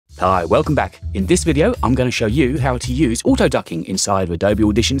Hi, welcome back. In this video, I'm going to show you how to use auto-ducking inside of Adobe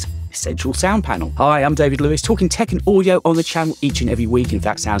Audition's Essential Sound panel. Hi, I'm David Lewis, talking tech and audio on the channel each and every week. And if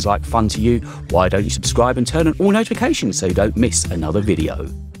that sounds like fun to you, why don't you subscribe and turn on all notifications so you don't miss another video?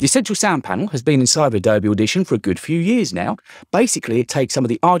 The Essential Sound panel has been inside of Adobe Audition for a good few years now. Basically, it takes some of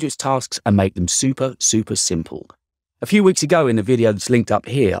the arduous tasks and make them super simple. A few weeks ago in the video that's linked up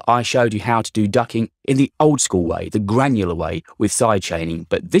here, I showed you how to do ducking in the old school way, the granular way with side chaining.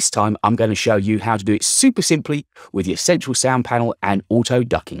 But this time I'm going to show you how to do it super simply with the Essential Sound panel and auto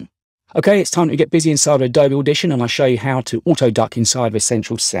ducking. Okay, it's time to get busy inside of Adobe Audition and I'll show you how to auto duck inside of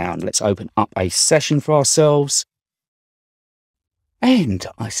Essential Sound. Let's open up a session for ourselves. And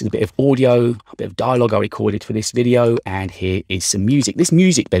I see a bit of audio, a bit of dialogue I recorded for this video, and here is some music. This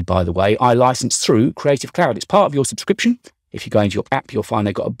music bed, by the way, I licensed through Creative Cloud. It's part of your subscription. If you go into your app, you'll find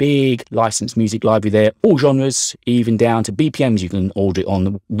they've got a big licensed music library there, all genres, even down to BPMs. You can order it on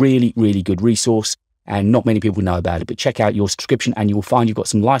the really good resource, and not many people know about it. But check out your subscription and you'll find you've got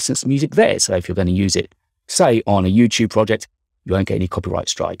some licensed music there. So if you're going to use it, say, on a YouTube project, you won't get any copyright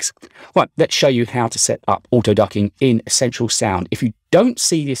strikes. Right, let's show you how to set up auto ducking in Essential Sound. If you don't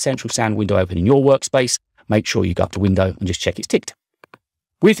see the Essential Sound window open in your workspace, make sure you go up to Window and just check it's ticked.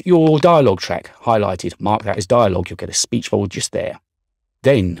 With your dialogue track highlighted, mark that as dialogue, you'll get a speech bubble just there.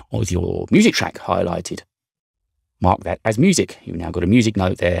 Then, with your music track highlighted, mark that as music. You've now got a music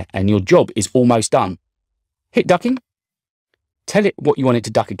note there, and your job is almost done. Hit ducking, tell it what you want it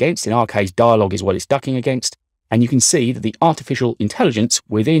to duck against. In our case, dialogue is what it's ducking against. And you can see that the artificial intelligence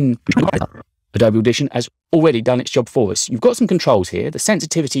within Adobe Audition has already done its job for us. You've got some controls here. The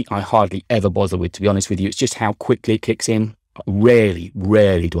sensitivity I hardly ever bother with, to be honest with you. It's just how quickly it kicks in. Rarely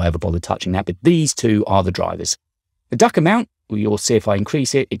do I ever bother touching that, but these two are the drivers. The duck amount, you'll see if I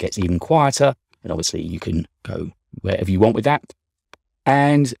increase it, it gets even quieter. And obviously you can go wherever you want with that.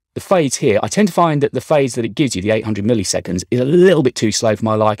 And the fades here, I tend to find that the fades that it gives you, the 800 milliseconds, is a little bit too slow for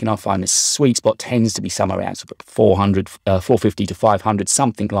my liking. I find the sweet spot tends to be somewhere around 450 to 500,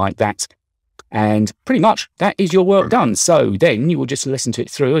 something like that. And pretty much that is your work done. So then you will just listen to it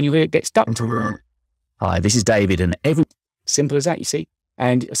through and you'll hear it gets ducked. Hi, this is David, and simple as that, you see.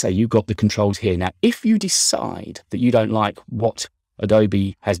 And say you've got the controls here. Now, if you decide that you don't like what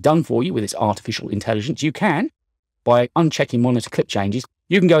Adobe has done for you with its artificial intelligence, you can, by unchecking monitor clip changes,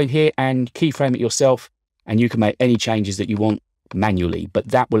 you can go in here and keyframe it yourself, and you can make any changes that you want manually. But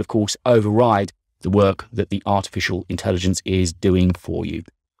that will, of course, override the work that the artificial intelligence is doing for you.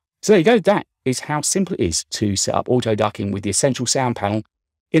 So there you go. That is how simple it is to set up auto ducking with the Essential Sound panel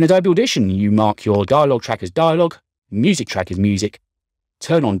in Adobe Audition. You mark your dialogue track as dialogue, music track as music,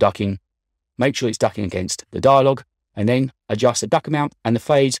 turn on ducking, make sure it's ducking against the dialogue, and then adjust the duck amount and the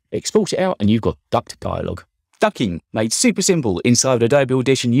fades, export it out, and you've got ducked dialogue. Ducking made super simple inside Adobe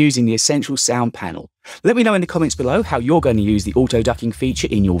Audition using the Essential Sound panel. Let me know in the comments below how you're going to use the auto ducking feature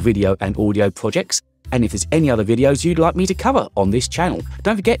in your video and audio projects, and if there's any other videos you'd like me to cover on this channel.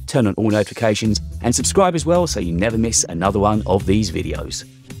 Don't forget, turn on all notifications and subscribe as well so you never miss another one of these videos.